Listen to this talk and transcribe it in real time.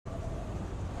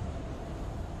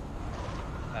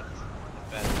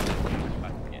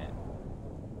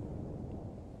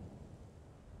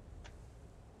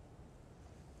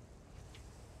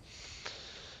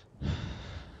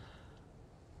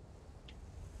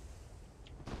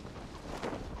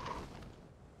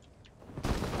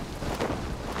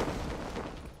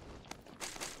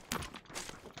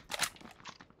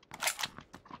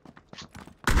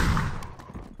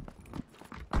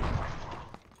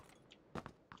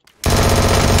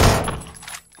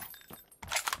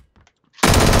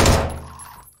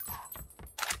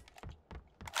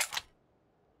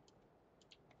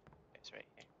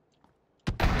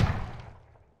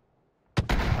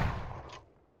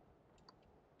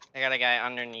I got a guy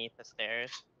underneath the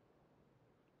stairs.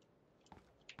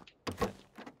 Where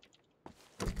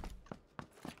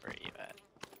are you at?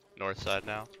 North side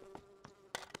now.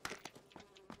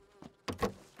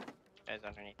 Guy's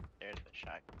underneath the stairs with a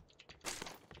shotgun.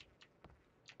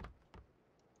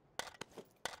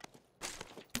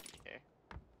 Here.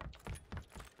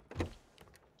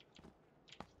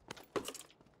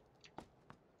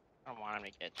 I don't want him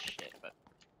to get shit, but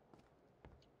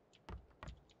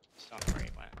just don't know where he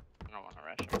went. I don't want to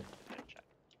rush him. Good shot.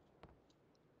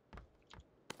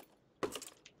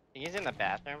 He's in the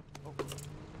bathroom. Oh.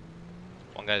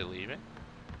 One guy leaving.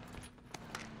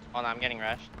 Hold on, I'm getting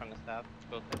rushed from the south.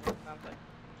 Cool thing, sounds like.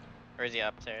 Or is he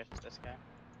upstairs? This guy.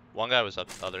 One guy was up.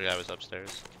 The other guy was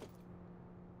upstairs.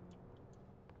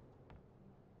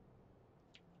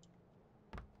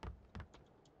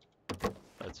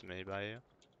 That's me by you.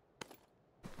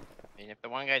 I mean, if the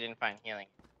one guy didn't find healing,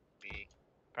 it'd be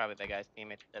probably the guy's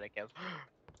teammate that I killed.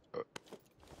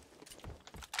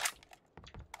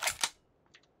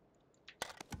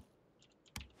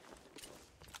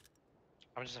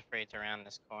 I'm just afraid to round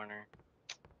this corner.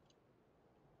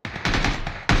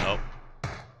 Nope.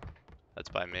 That's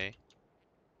by me.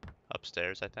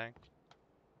 Upstairs, I think.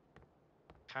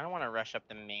 Kind of want to rush up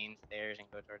the main stairs and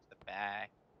go towards the back.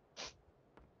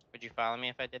 Would you follow me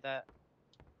if I did that?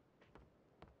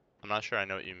 I'm not sure I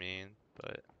know what you mean,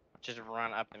 but Just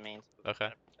run up the main stairs.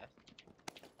 okay.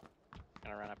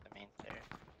 Gonna run up the main stairs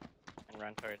and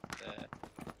run towards the.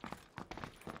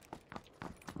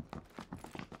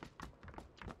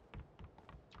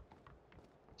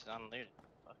 It's unlooted.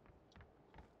 Fuck.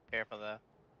 Careful though.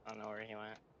 I don't know where he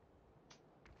went.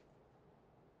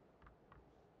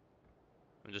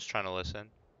 I'm just trying to listen.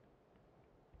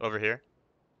 Over here?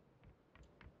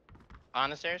 On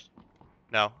the stairs?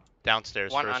 No,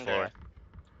 downstairs, One first under floor. us.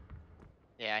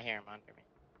 Yeah, I hear him under me.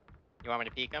 You want me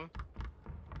to peek him?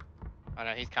 Oh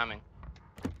no, he's coming.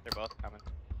 They're both coming.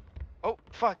 Oh,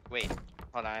 fuck, wait.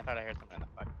 Hold on, I thought I heard something in the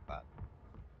fucking cloud.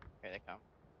 Here they come.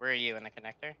 Where are you, in the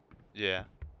connector? Yeah.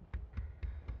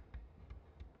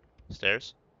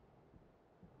 Stairs?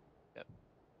 Yep.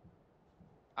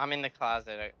 I'm in the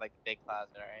closet, like the big closet,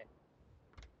 alright?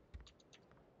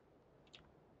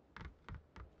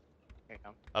 Here he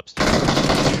comes.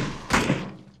 Upstairs.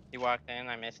 He walked in,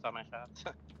 I missed all my shots.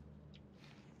 I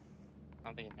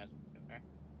don't think he knows what to do there.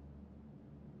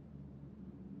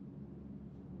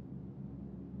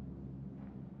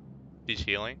 He's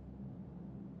healing.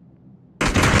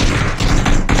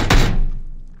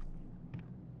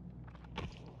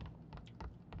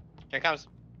 Here he comes.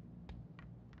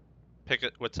 Pick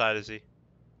it. What side is he?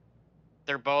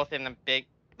 They're both in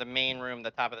the main room,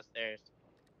 the top of the stairs.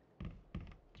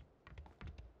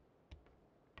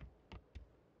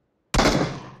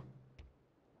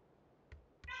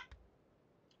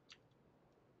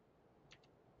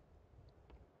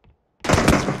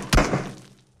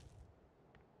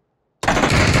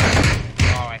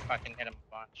 Oh, I fucking hit him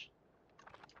a bunch.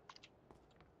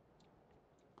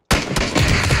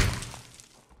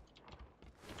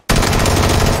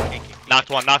 Knocked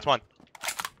one, knocked one.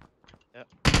 Yep.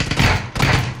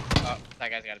 Oh, that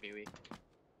guy's gotta be weak.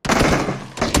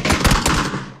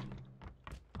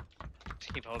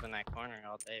 Just keep holding that corner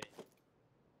all day.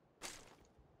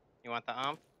 You want the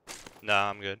ump? No,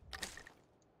 I'm good.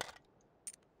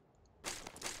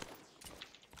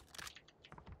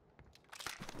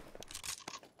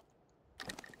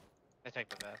 I take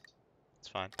the vest. It's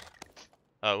fine.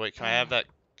 Oh, wait, can I have that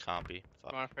compy?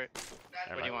 Fuck. You want for,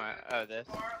 Never what do you mind. want? Oh, this.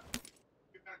 You're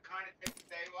gonna kind of take the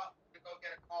day up to go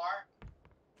get a car?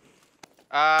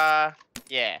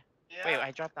 Yeah. Yeah. Wait,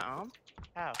 I dropped the ump?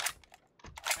 How?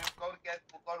 We'll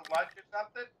go to lunch or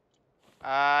something?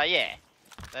 Yeah.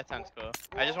 That sounds cool.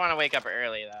 I just want to wake up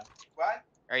early, though. What?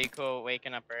 Are you cool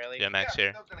waking up early? Yeah, Max yeah,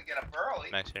 here. I'm still gonna get up early.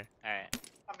 Max here. Alright.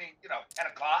 I mean, 10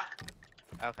 o'clock.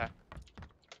 Okay.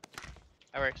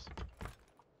 That works.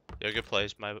 Yeah, good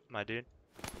plays, my dude.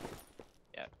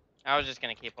 I was just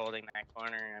gonna keep holding that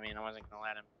corner. I mean, I wasn't gonna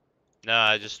let him. No,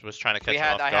 I just was trying to catch him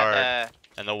off I guard, had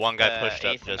and the one guy the pushed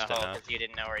up ace in just the hole enough. 'cause you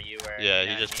didn't know where you were. Yeah, you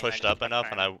he know just what I mean? pushed I up kept enough,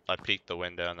 trying and I peeked the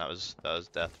window, and that was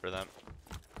death for them.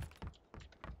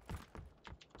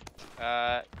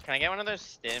 Can I get one of those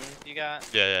stims you got?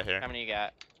 Yeah, here. How many you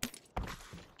got?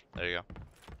 There you go.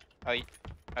 Oh,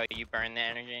 you burned the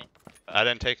energy? I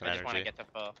didn't take an I just want to energy. get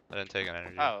to full. I didn't take an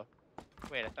energy. Oh.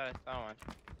 Wait, I thought I saw one.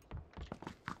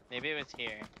 Maybe it was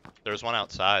here. There was one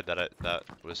outside that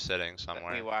was sitting That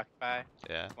somewhere. we walked by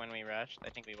Yeah. when we rushed. I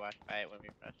think we walked by it when we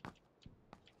rushed.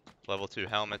 Level 2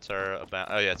 helmets are about.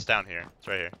 Oh yeah, it's down here. It's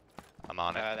right here. I'm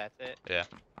on it. Oh, that's it? Yeah.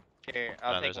 Here,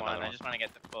 I'll No, take there's one. another I one. just want to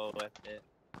get to full with it.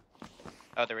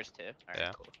 Oh, there was 2. Alright,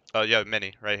 Yeah. cool. Oh, yeah,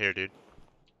 mini right here, dude.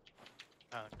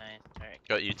 Oh, nice. Alright.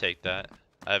 Go, you take that.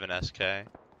 I have an SK.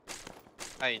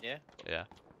 Oh, you do? Yeah.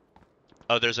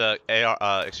 Oh, there's a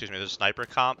AR. Excuse me. There's a sniper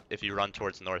comp if you run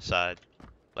towards the north side.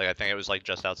 Like I think it was like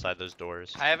just outside those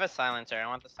doors. I have a silencer. I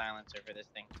want the silencer for this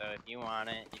thing. So if you want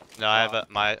it, you can No, I have call.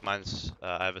 a mine's.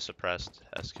 I have a suppressed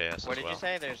SKS What as did well. you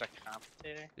say? There's a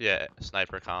compensator? Yeah,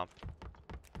 sniper comp.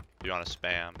 If you want to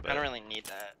spam, but I don't really need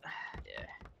that. Yeah.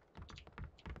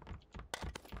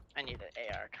 I need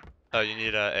an AR. oh, you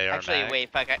need a AR Actually, mag?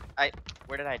 wait, fuck. I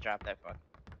where did I drop that fuck?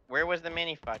 Where was the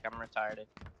mini? Fuck, I'm retarded.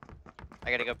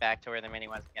 I gotta go back to where the mini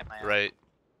was to get my own. Right.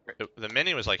 The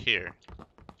mini was like here.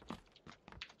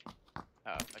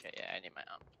 Oh, okay, yeah, I need my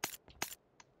own.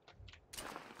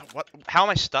 What? How am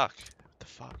I stuck? What the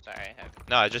fuck? Sorry, I have.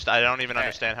 No, I don't even Alright.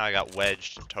 understand how I got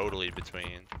wedged totally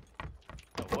between.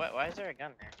 Oh, what? Why is there a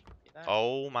gun there? See that?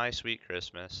 Oh my sweet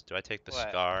Christmas. Do I take the What?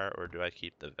 scar or do I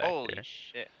keep the vector? Holy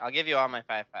shit! I'll give you all my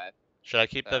 5.5. Should I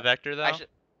keep the vector though? I should.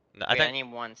 No, Wait, I think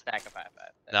need 1 stack of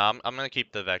 5.5. no, I'm gonna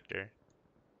keep the vector.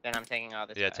 Then I'm taking all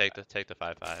this. Yeah, 5.5. take the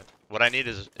 5.5. What I need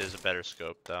is a better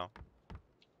scope though.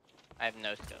 I have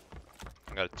no scope.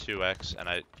 I got a 2x and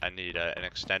I need an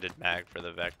extended mag for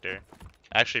the vector.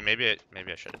 Actually, maybe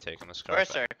I should have taken the scar. Or a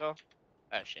circle.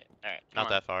 Oh shit! All right. Not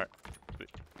that far.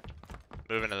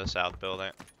 Moving to the south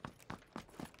building.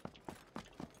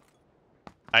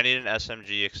 I need an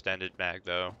SMG extended mag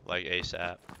though, like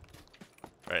ASAP.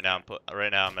 Right now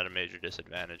I'm at a major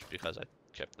disadvantage because I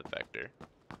kept the vector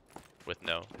with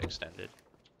no extended.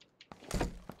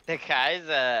 The guy's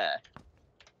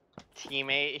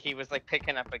teammate, he was like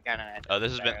picking up a gun and I had to Oh,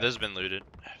 this fire has been looted.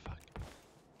 Fuck.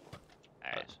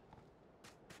 Alright.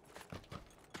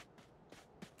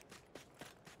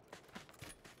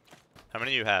 How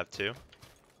many you have? 2?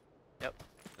 Yep.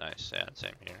 Nice. Yeah,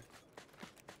 same here.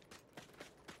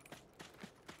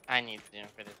 I need zoom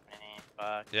for this mini.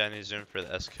 Fuck. Yeah, I need zoom for the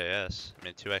SKS. I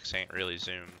mean, 2x ain't really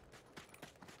zoom.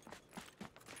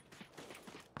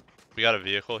 We got a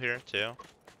vehicle here too.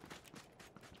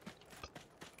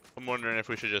 I'm wondering if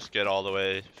we should just get all the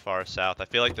way far south. I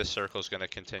feel like this circle's gonna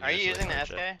continue. Are you using the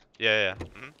SK? Yeah, yeah.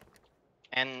 Mm-hmm.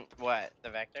 And what? The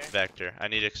vector? Vector. I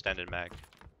need extended mag.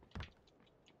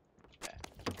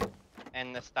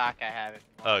 And the stock I have. If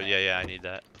you Oh, want it. yeah, I need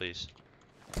that, please.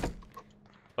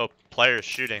 Oh, players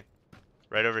shooting.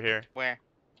 Right over here. Where?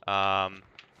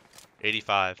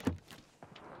 85.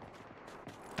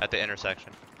 At the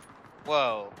intersection.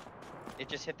 Whoa. It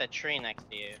just hit the tree next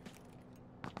to you.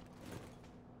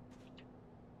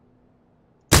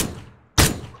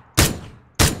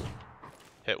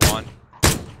 Hit 1.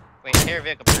 Wait, I hear a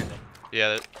vehicle behind it.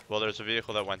 Yeah, well, there's a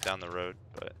vehicle that went down the road,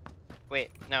 but... Wait,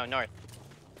 no, north.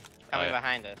 Coming yeah.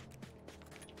 behind us.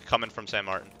 Coming from San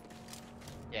Martin.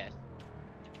 Yes.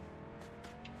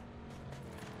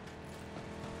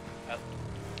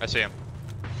 I see him.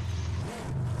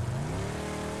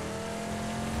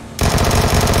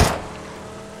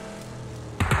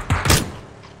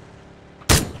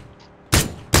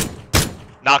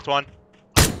 Knocked 1.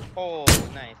 Oh,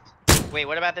 nice. Wait,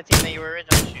 what about the team that you were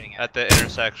originally shooting at? At the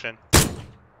intersection.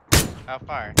 How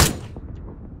far?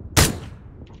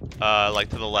 Like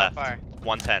to the left. How far?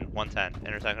 110.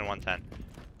 Intersection 110.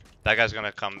 That guy's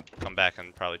gonna come back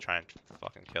and probably try and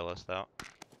fucking kill us though.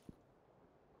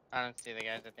 I don't see the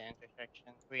guys at the intersection.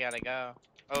 We gotta go.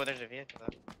 Oh, there's a vehicle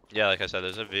though. Yeah, like I said,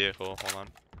 there's a vehicle. Hold on.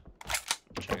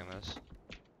 I'm checking this.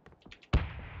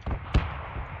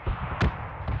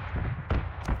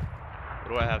 What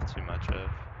do I have too much of?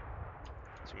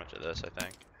 Too much of this, I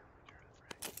think.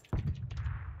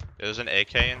 There's an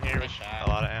AK in here with Nice shot. a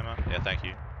lot of ammo. Yeah, thank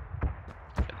you.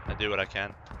 I do what I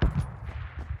can.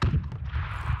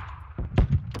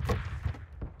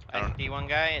 I see one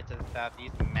guy. It's to the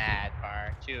southeast. Mad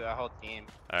far. A whole team.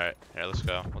 Alright, here, let's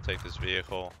go. We'll take this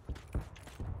vehicle.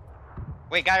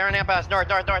 Wait, guy running up us. North.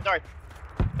 I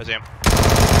see him.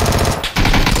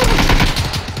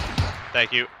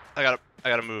 Thank you. I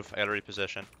gotta move. I gotta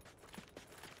reposition.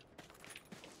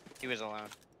 He was alone.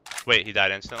 Wait, he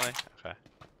died instantly? Okay.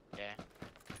 Yeah.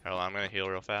 Hold on, I'm gonna heal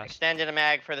real fast. Extended a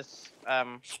mag for this.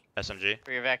 SMG.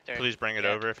 For your vector. Please bring it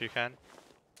Yeah. over if you can.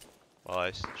 While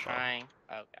I Trying.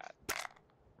 Oh god.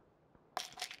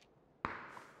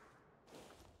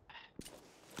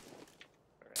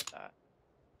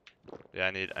 Yeah,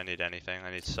 I need anything.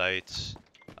 I need sights.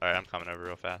 Alright, I'm coming over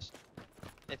real fast.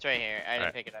 It's right here. I didn't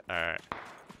Alright. pick it up. Alright.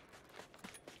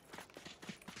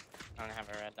 I don't have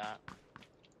a red dot.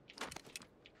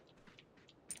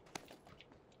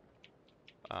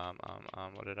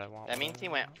 What did I want? That means he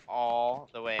went all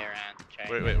the way around to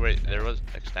try. Wait. There was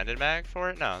extended mag for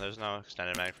it? No, there's no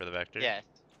extended mag for the vector. Yes.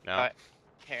 No. But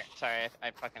Here, sorry,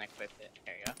 I fucking equipped it.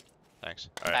 Here you go. Thanks.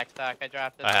 All right. Back stock, I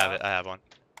dropped it. I have it. I have one.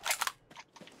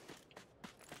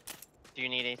 Do you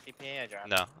need ACP? I dropped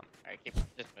No. it. Alright,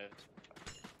 just move.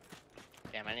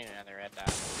 Damn, I need another red dot.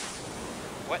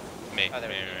 What? Me. Oh, there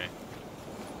we me.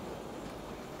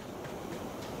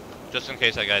 go. Just in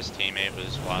case that guy's teammate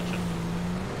was watching.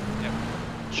 Yep.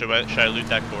 Should I loot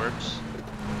that corpse?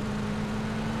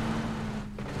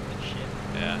 Good shit.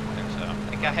 Yeah, I think so.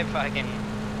 That guy fucking...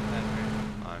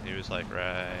 He was like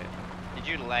right. Did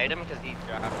you light him? Because he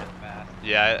dropped it fast.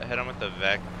 Yeah, I hit him with the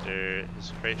vector.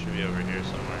 His crate should be over here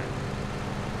somewhere.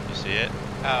 You see it?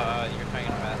 Oh, you're talking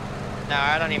about... No,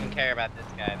 I don't even care about this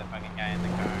guy, the fucking guy in the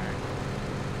car.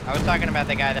 I was talking about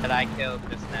the guy that I killed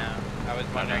just now. I was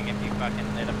wondering if you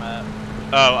fucking lit him up.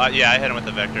 Oh, yeah, I hit him with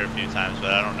the vector a few times,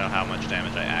 but I don't know how much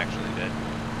damage I actually did.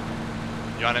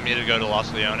 You wanted me to go to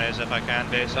Los Leones if I can,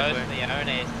 basically? Los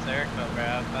Leones circle,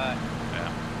 bro. Fuck.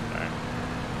 Yeah, sorry.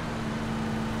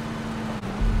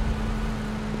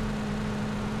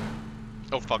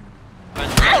 Oh, fuck. Bunch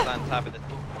of guys on top of this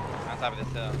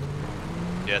hill.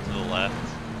 Yeah, to the left.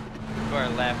 To our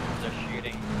left, they're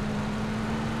shooting.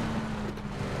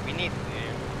 We need to.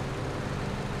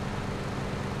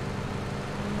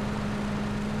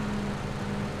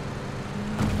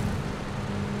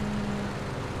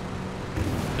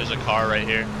 There's a car right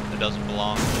here that doesn't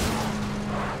belong.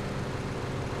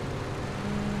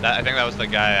 I think that was the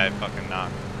guy I fucking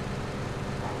knocked.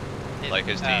 Like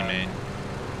his teammate.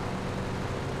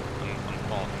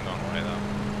 I'm going away though.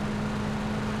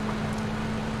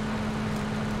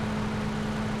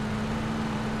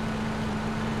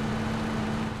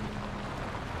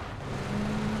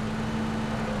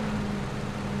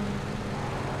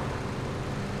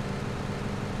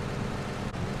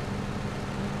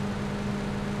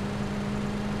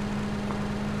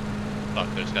 Fuck,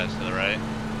 there's guys to the right.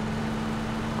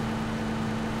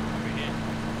 Over here.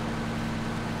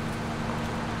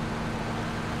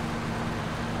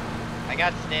 I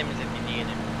got stims if you need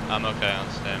it. I'm okay on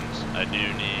stims. I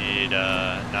do need,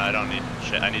 no, I don't need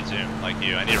shit. I need zoom, like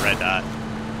you. I need a red dot.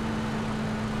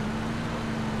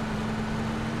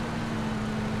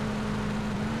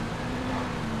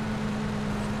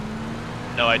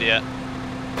 No idea.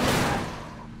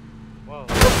 Whoa.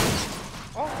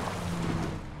 Oh.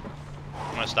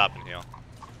 I'm gonna stop and heal.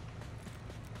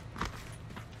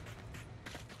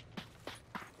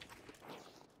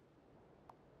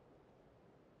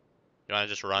 You wanna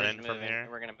just run in from here?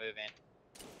 We're gonna move in.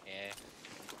 Yeah.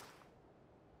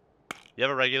 You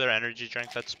have a regular energy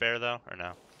drink that's spare though, or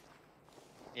no?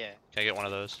 Yeah. Can I get one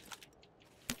of those?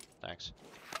 Thanks.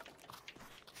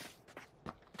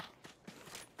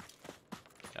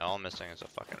 Yeah, all I'm missing is a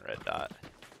fucking red dot.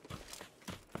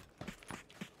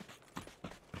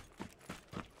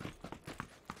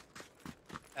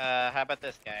 How about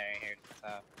this guy right here?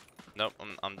 Nope,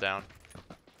 I'm down.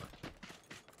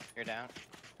 You're down?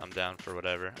 I'm down for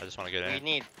whatever. I just want to get in.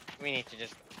 We need to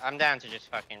just, I'm down to just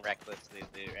fucking recklessly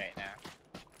loot right now.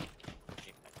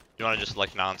 You want to just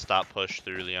like non-stop push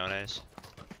through Leones?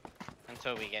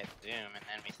 Until we get Zoom and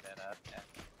then we set up. Yeah.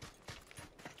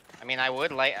 I mean, I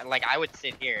would like I would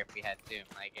sit here if we had Zoom,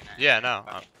 like, you know. Yeah, no,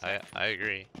 I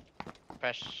agree.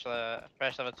 Fresh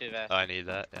level 2 vest. Oh, I need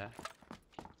that, yeah.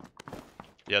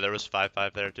 Yeah, there was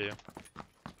 5-5 there too.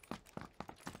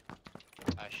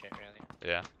 Oh shit, really?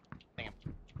 Yeah.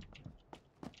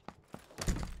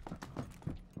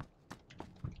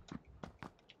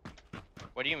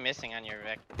 What are you missing on your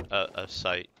vector? A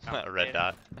sight, Oh, a red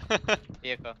dot.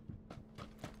 Vehicle.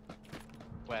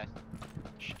 West.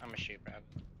 I'm gonna shoot, bro.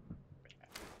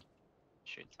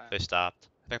 Shoot sign. They stopped.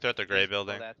 I think they're at the gray Just pull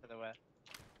building. that to the west.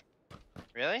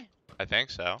 Really? I think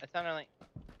so. That's not really.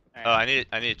 All Oh, right.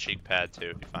 I need a cheek pad too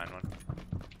if you find one.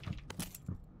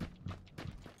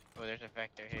 Oh, there's a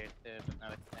vector here too, but no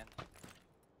extent.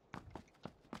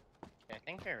 Okay, I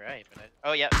think you're right, but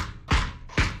oh, yep.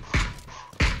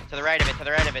 To the right of it, to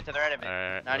the right of it, to the right of it.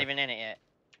 Alright. Not even in it yet.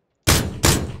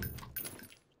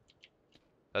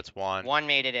 That's one. One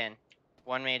made it in.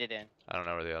 One made it in. I don't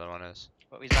know where the other one is.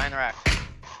 But he's behind the rock.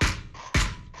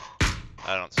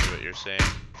 I don't see what you're seeing.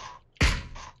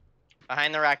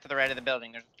 Behind the rock to the right of the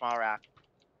building, there's a small rock.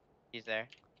 He's there.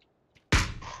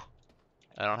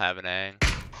 I don't have an ang.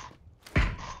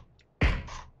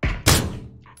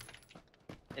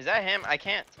 Is that him? I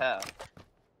can't tell.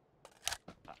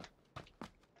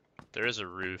 There is a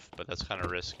roof, but that's kind of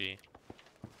risky.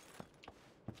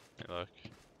 Hey, look.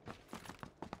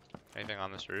 Anything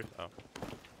on this roof? Oh.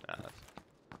 Nah,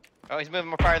 Oh, he's moving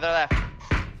more farther left.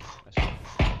 that's...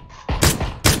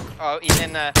 Oh, he's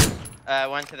in the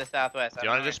one to the southwest. Do you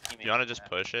want to just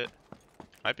push it?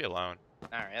 Might be alone.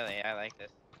 Not really. I like this.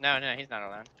 No, he's not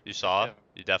alone. You saw? Two of 'em.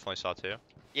 You definitely saw two?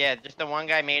 Yeah, just the one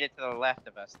guy made it to the left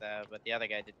of us though, but the other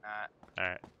guy did not.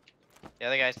 Alright. The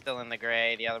other guy's still in the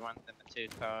gray. The other one's in the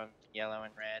two-tone yellow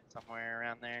and red somewhere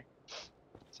around there.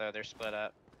 So they're split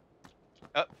up.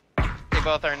 Oh, they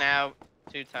both are now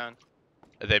two-tone.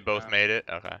 They both made it?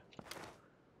 Okay.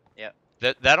 Yep.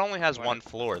 That only has One- one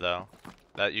floor though.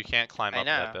 That you can't climb I up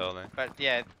that know. building. But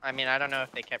yeah, I mean, I don't know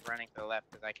if they kept running to the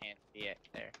left because I can't see it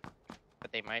there.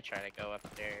 But they might try to go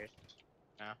upstairs.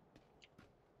 No.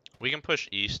 We can push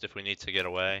east if we need to get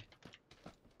away.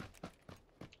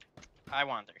 I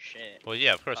want their shit. Well,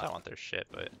 yeah, of course I want their shit,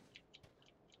 but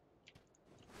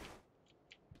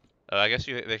I guess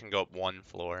they can go up one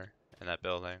floor in that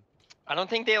building. I don't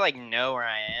think they like know where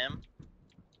I am.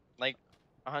 Like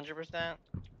 100%.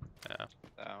 Yeah.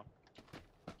 So.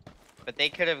 But they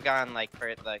could have gone like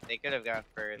they could have gone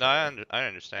further. No, I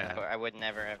understand. I would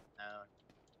never have known.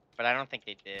 But I don't think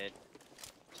they did.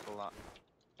 Just a lot.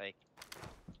 Like.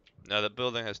 No, the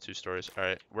building has 2 stories. All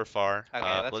right, we're far.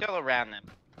 Okay, let's go around them.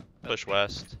 Push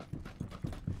west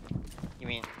You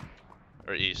mean?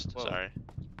 or east. Whoa. Sorry.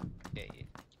 Yeah.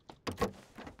 Is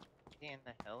he in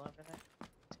the hill over there?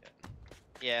 Let's go.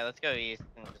 Yeah, let's go east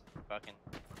and just fucking.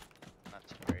 Not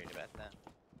too worried about that.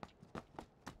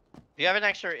 If you have an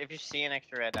extra, if you see an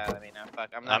extra red dot, let me know.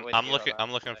 Fuck, I'm not with I'm you, looking. hold on.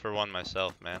 I'm looking for one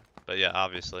myself, man. But yeah,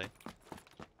 obviously.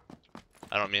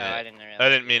 I don't mean Oh, it. I didn't realize. I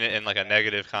didn't mean it in like a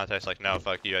negative context. Like no,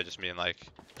 fuck you. I just mean like,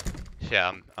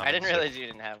 yeah. I didn't realize you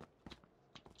didn't have.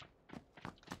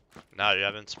 No, dude,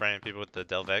 I've been spraying people with the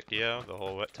Del Vecchio the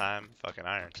whole time. Fucking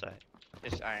iron sight.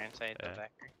 Just iron sight Yeah.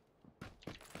 back here.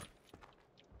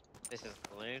 This is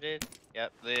looted.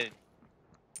 Yep, looted.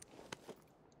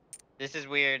 This is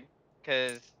weird,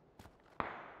 cause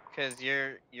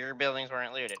your buildings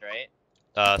weren't looted,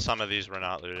 right? Some of these were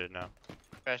not looted. No.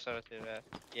 Especially with the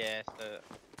yeah, so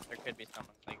there could be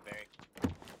someone like very.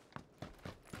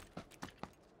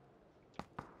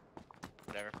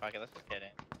 Whatever, fuck it, let's just get in.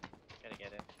 Gotta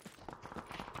get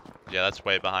in. Yeah, that's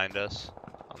way behind us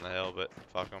on the hill, but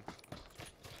fuck them.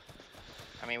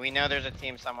 I mean, we know there's a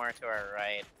team somewhere to our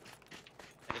right.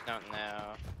 I just don't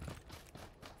know.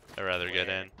 I'd rather get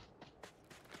Where? in.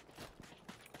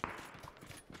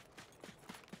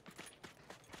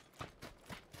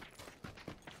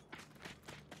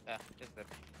 Just the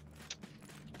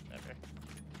whatever.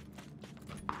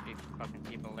 Fucking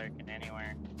people lurking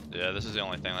anywhere. Yeah, this is the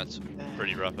only thing that's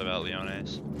pretty rough about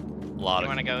Leones. A lot You of.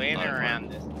 want to go in lot or of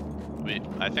around this?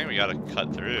 I think we gotta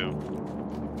cut through.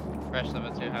 Fresh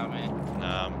level 2, how many?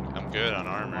 I'm good on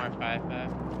More armor.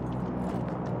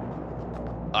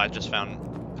 5-5. I just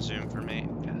found a zoom for me.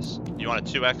 Yes. You want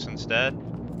a 2x instead?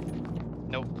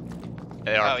 Nope.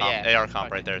 AR Oh, comp, yeah. AR comp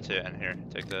Okay. right there too. And here,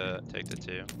 take the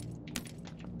 2. Yeah,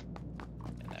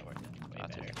 that worked way I'll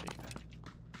take better. the 2.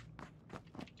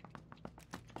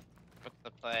 What's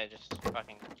the play? Just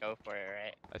fucking go for it,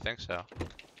 right? I think so.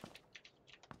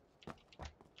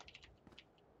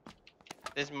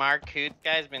 This Mark Coots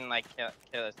guy's been like killed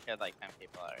like 10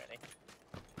 people already.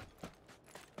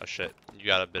 Oh shit, you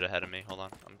got a bit ahead of me. Hold on,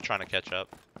 I'm trying to catch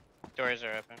up. Doors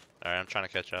are open. All right, I'm trying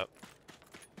to catch up.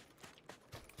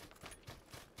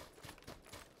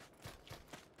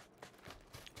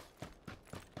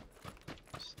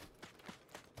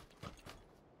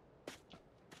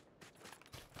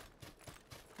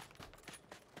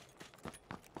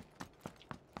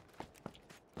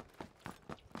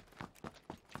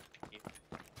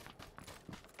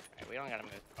 Alright, we don't gotta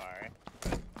move far.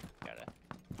 But gotta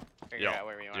figure You out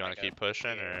where we You want want to to keep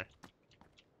pushing Yeah. or?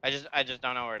 I just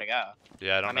don't know where to go.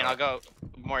 Yeah, I don't I mean, know. I'll go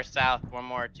more south, one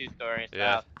more 2-story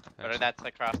Yeah, south, but thanks. that's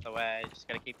across the way. Just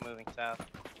gotta keep moving south.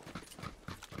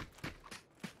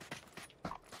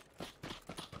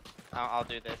 I'll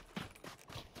do this.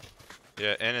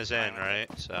 Yeah, in is in, Fine. right?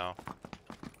 So.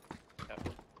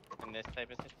 In this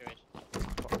type of situation.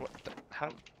 How?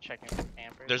 Checking for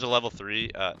campers. There's a level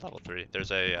 3. Level 3.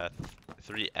 There's a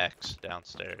 3x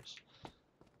downstairs.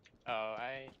 Oh,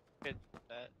 I could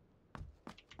that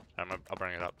I'll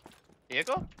bring it up.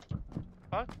 vehicle?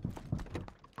 Fuck.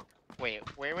 Wait,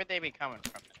 where would they be coming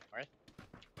from? The north?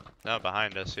 No,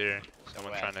 behind us here.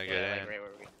 Someone West, trying to yeah, get like in. right where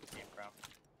we came from.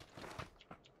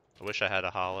 I wish I had a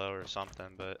hollow or something,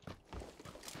 but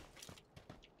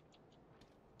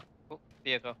Oh,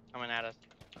 vehicle coming at us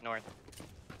north.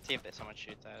 See if someone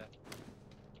shoots at it.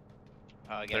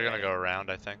 Oh, they're gonna go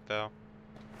around, I think, though.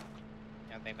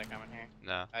 You don't think they're coming here?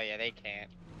 No. Oh yeah, they can't.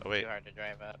 Oh wait. Too hard to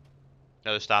drive up.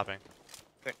 No, they're stopping.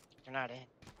 They're not in.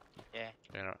 Yeah.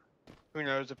 You know. Who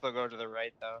knows if they'll go to the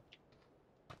right though?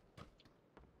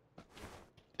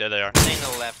 There they are. Stay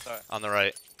to the left. On the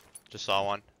right. Just saw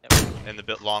one. Yep. In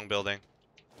the long building.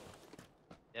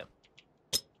 Yep.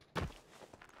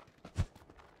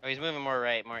 Oh, he's moving more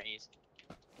right, more east.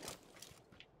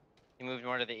 He moved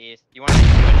more to the east. You want to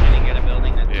push in and get a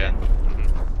building that's Yeah. in?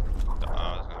 Oh,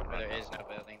 I was gonna Or run. there is no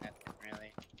building that's in,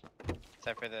 really.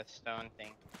 Except for the stone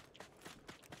thing.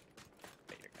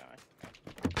 But you're going.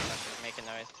 Okay. Make a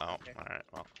noise. Oh, Here. alright,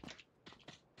 well.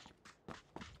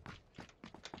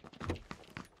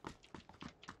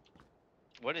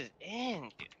 What is in,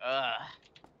 dude? Ugh.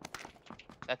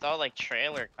 That's all like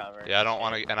trailer cover. Yeah, I don't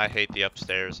want to, and I hate the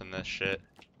upstairs in this shit.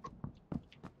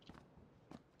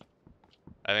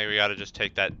 I think we gotta just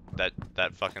take that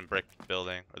fucking brick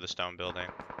building, or the stone building.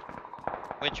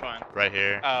 Which one? Right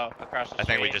here. Oh, across the street. I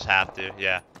think we just have to,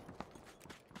 yeah.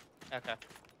 Okay.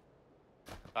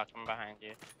 Fuck, I'm behind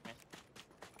you.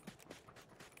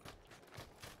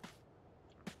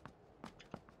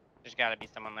 There's gotta be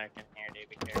someone lurking here, dude.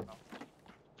 Be careful.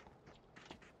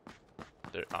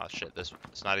 Oh shit,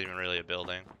 it's not even really a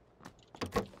building.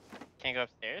 Can't go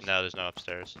upstairs? No, there's no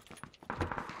upstairs.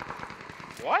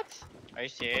 What? Are you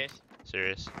serious?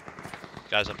 Serious.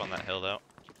 Guy's up on that hill though.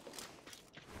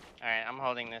 Alright, I'm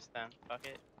holding this then. Fuck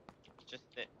it. Just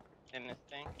sit in this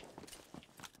thing.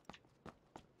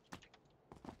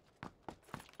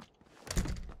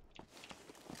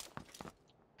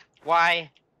 Why?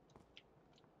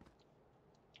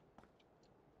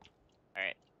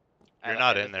 Alright. You're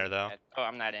not in there though. Oh,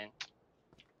 I'm not in.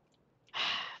 I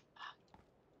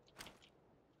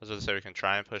was gonna say we can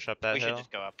try and push up that We hill. should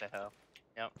just go up the hill.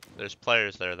 There's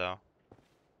players there though.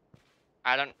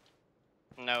 I don't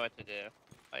know what to do,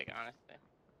 like, honestly.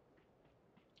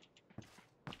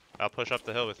 I'll push up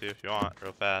the hill with you if you want,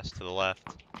 real fast, to the left.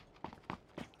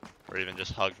 Or even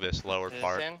just hug this lower Is this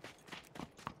part. in?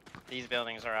 These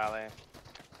buildings are all in.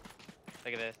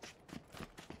 Look at this.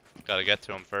 Gotta get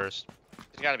to him first.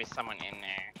 There's gotta be someone in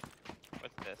there.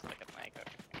 What's this? Like a mic over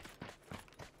here.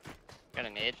 Got a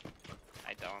nade?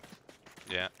 I don't.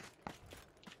 Yeah.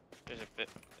 There's a bit.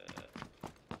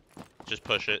 Just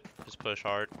push it. Just push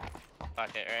hard.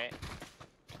 Fuck it, right?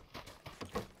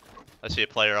 I see a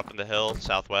player up in the hill,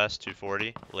 southwest,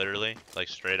 240, literally, like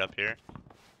straight up here.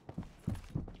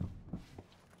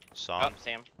 Saw him. Oh,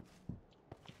 see him.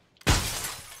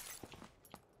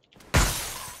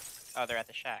 Oh, they're at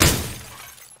the shack.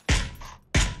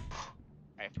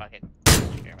 Alright, fuck it.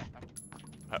 Here, my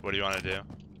phone. What do you want to do?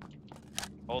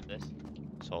 Hold this.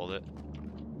 Just hold it.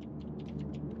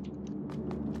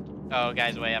 Oh,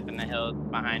 guy's way up in the hill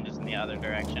behind us in the other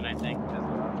direction, I think. As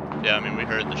well. Yeah, I mean, we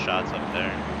heard the shots up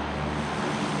there.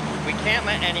 We can't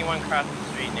let anyone cross the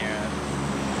street near us.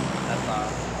 That's all.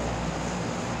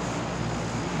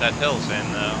 That hill's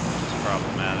in, though, which is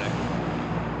problematic.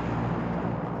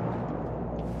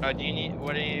 Oh, do you need?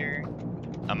 What are your?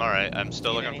 I'm alright. I'm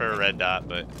still Need looking for a anything? red dot,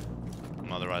 but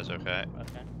I'm otherwise okay.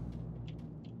 Okay.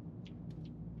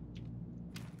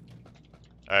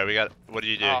 Alright, we got. What do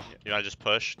you do? Oh. You want to just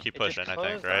push? Keep It just pushing, I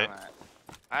think, closed right? on us.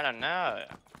 I don't know.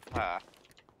 I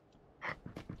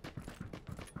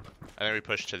think we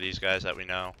push to these guys that we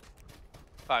know.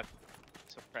 Fuck.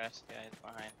 Suppressed guys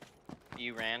behind.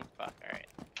 You ran? Fuck, alright.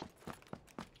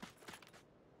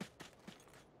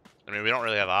 I mean, we don't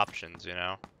really have options, you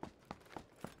know?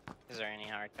 Is there any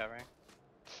hard cover?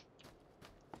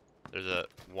 There's a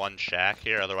one shack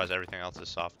here, otherwise everything else is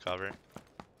soft cover.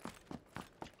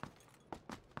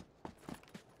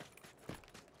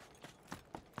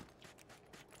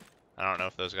 I don't know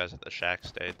if those guys at the shack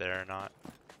stayed there or not.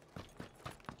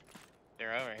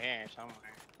 They're over here somewhere.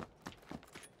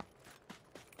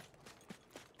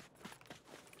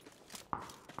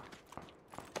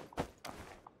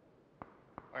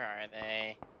 Where are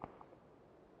they?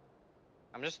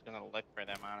 I'm just gonna look for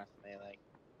them, honestly. Like,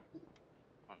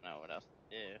 I don't know what else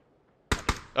to do.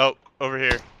 Oh, over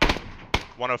here.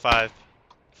 105.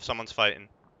 Someone's fighting.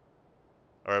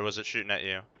 Or was it shooting at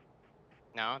you?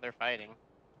 No, they're fighting.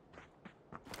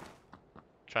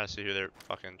 Trying to see who they're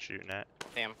fucking shooting at.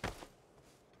 Damn.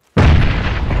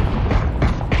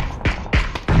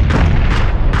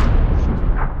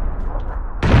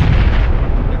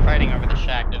 They're fighting over the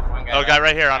shack. There's one guy. Oh, guy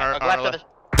right here on our, Look on our left left. of the.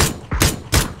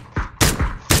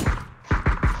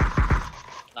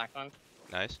 Knocked one.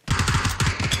 Nice.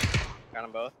 Got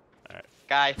them both. Alright.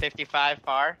 Guy 55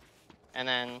 far, and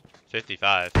then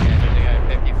 55. yeah, there's a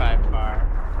guy 55 far.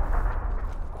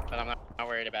 But I'm not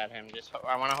worried about him. Just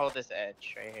I want to hold this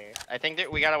edge right here. I think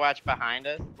that we gotta watch behind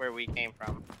us where we came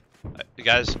from. The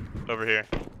guys over here.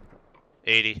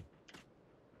 80.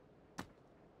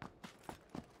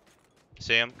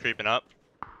 See him creeping up?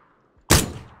 80.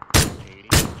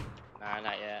 Nah,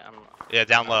 not yet. Yeah,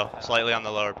 down low. Oh, Slightly on the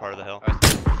lower part of the hill. oh,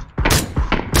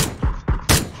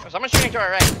 someone's shooting to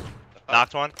our right. The fuck?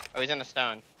 Knocked one. Oh, he's in the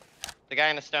stone. The guy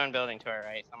in the stone building to our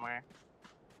right somewhere.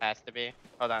 Has to be.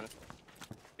 Hold on.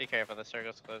 Be careful, the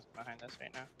circle's closed behind us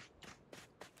right now.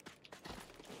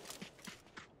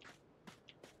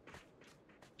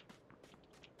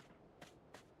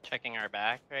 Checking our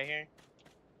back right here.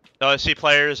 Oh, I see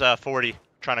players 40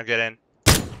 trying to get in.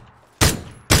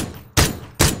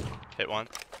 Hit one.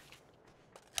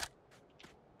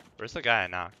 Where's the guy I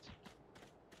knocked?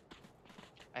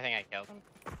 I think I killed him.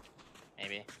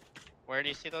 Maybe. Where do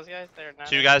you see those guys? They're not.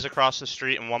 Two guys across the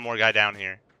street and one more guy down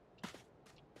here.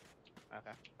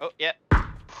 Okay. Oh, yeah.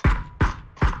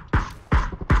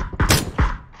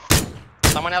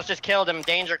 Someone else just killed him.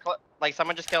 Danger. Like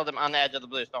someone just killed him on the edge of the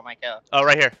blue. Stole my kill. Oh,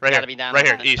 right here, right Gotta here, be down right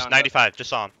there here, on the east, stone 95. Just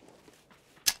saw him.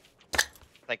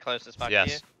 Like close as fuck to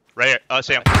Yes, you. right here. Oh, I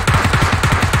see him.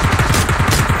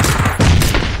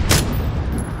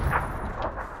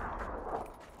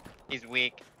 He's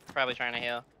weak. Probably trying to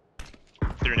heal.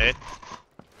 Threw nade.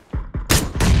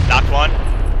 Knocked one.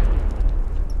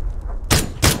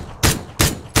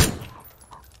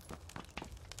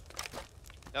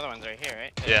 The other one's right here,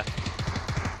 right? Yeah.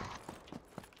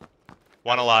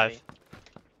 One alive.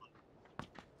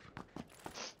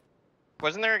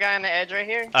 Wasn't there a guy on the edge right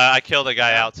here? I killed a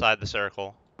guy Yeah. outside the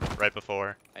circle right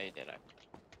before. Oh, you did it.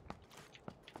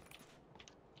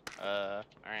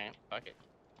 Alright, fuck it.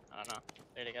 I don't know.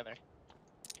 Stay together.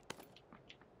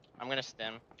 I'm gonna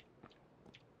stim.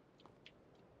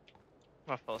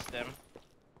 I'm a full stim.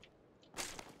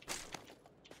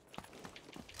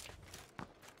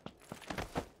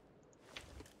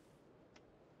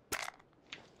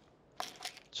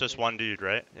 It's just one dude,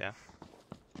 right? Yeah.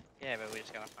 Yeah, but we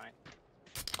just gotta find.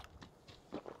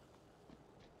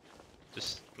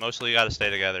 Just mostly you gotta stay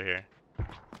together here.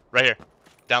 Right here.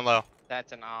 Down low.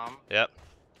 That's an Yep.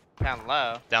 Down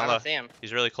low. Down I low. don't see him.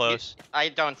 He's really close. I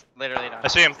literally don't. I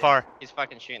see him far. He's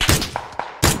fucking shooting.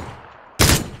 Oh,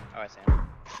 I see him.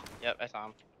 Yep, I saw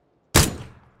him.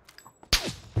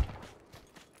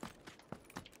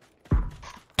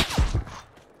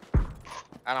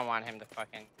 I don't want him to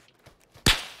fucking.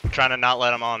 I'm trying to not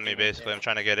let him on me, basically. I'm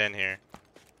trying to get in here.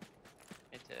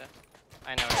 Me too.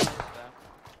 I know where he is though.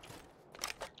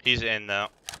 He's in though.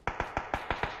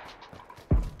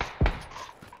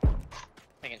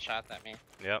 Taking shots at me.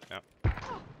 Yep, yep.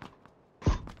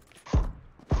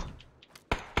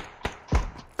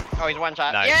 Oh, he's one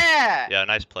shot. Nice. Yeah! Yeah,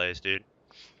 nice plays, dude.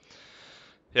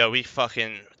 Yeah, we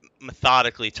fucking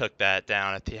methodically took that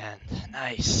down at the end.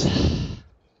 Nice.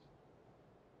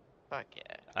 Fuck yeah.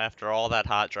 After all that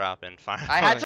hot dropping, finally. I had